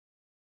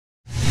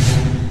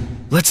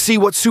Let's see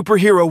what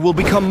superhero will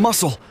become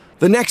muscle.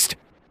 The next...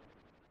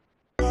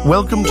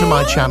 Welcome to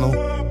my channel.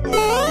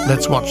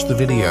 Let's watch the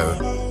video.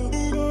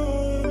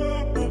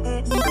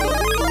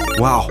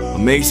 Wow,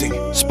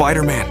 amazing.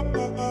 Spider-Man.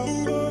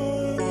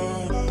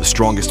 The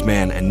strongest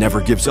man and never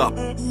gives up.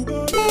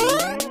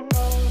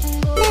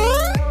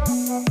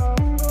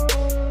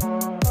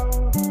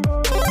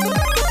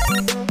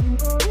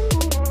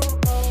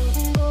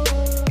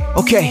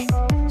 Okay,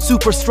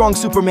 super strong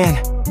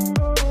Superman.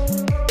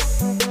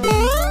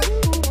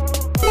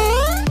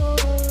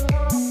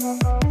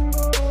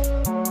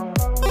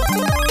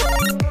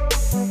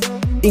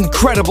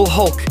 Incredible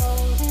Hulk,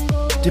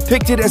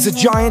 depicted as a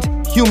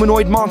giant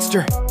humanoid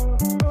monster.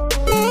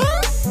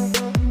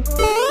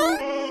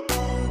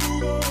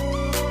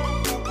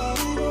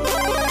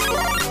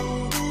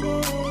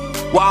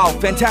 Wow,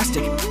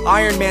 fantastic!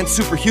 Iron Man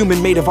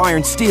superhuman made of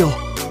iron steel.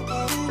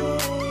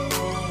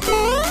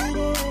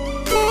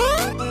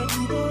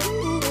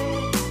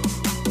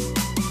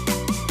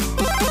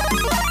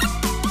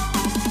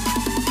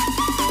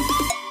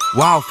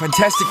 Wow,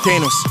 fantastic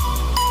Thanos.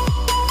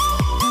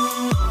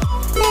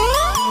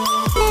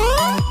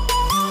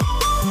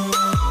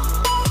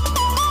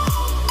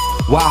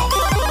 Wow,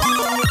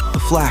 the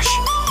Flash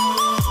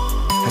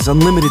has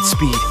unlimited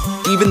speed,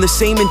 even the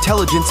same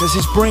intelligence as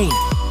his brain.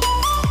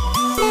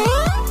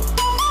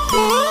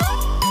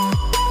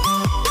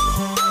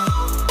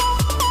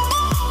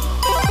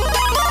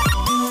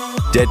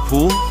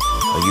 Deadpool,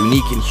 a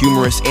unique and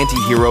humorous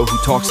anti-hero who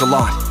talks a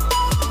lot.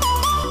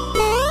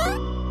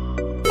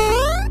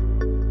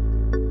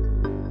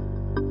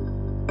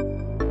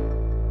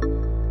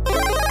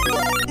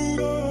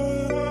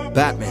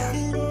 Batman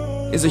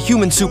is a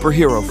human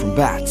superhero from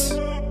bats.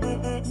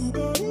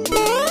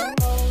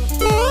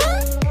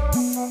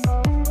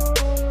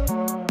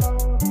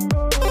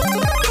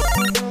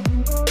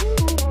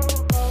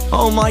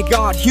 Oh my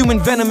god, human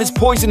venom is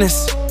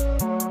poisonous!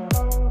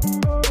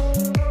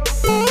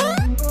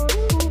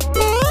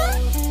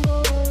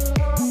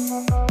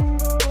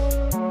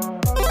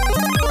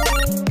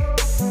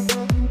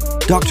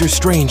 Doctor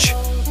Strange,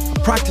 a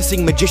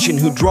practicing magician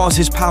who draws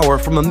his power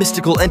from a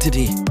mystical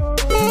entity.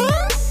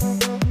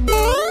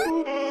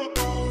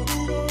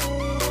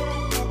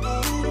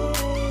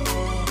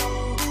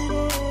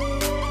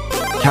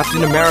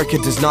 Captain America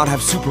does not have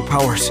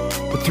superpowers,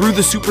 but through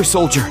the super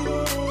soldier.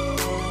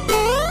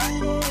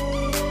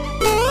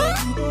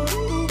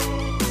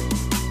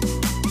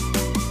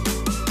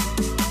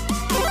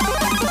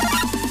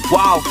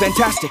 Wow,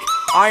 fantastic!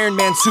 Iron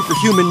Man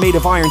superhuman made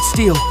of iron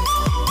steel.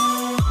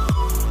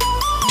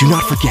 Do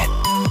not forget,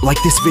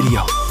 like this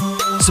video,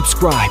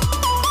 subscribe,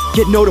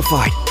 get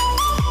notified.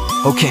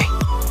 Okay,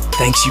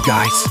 thanks you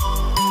guys.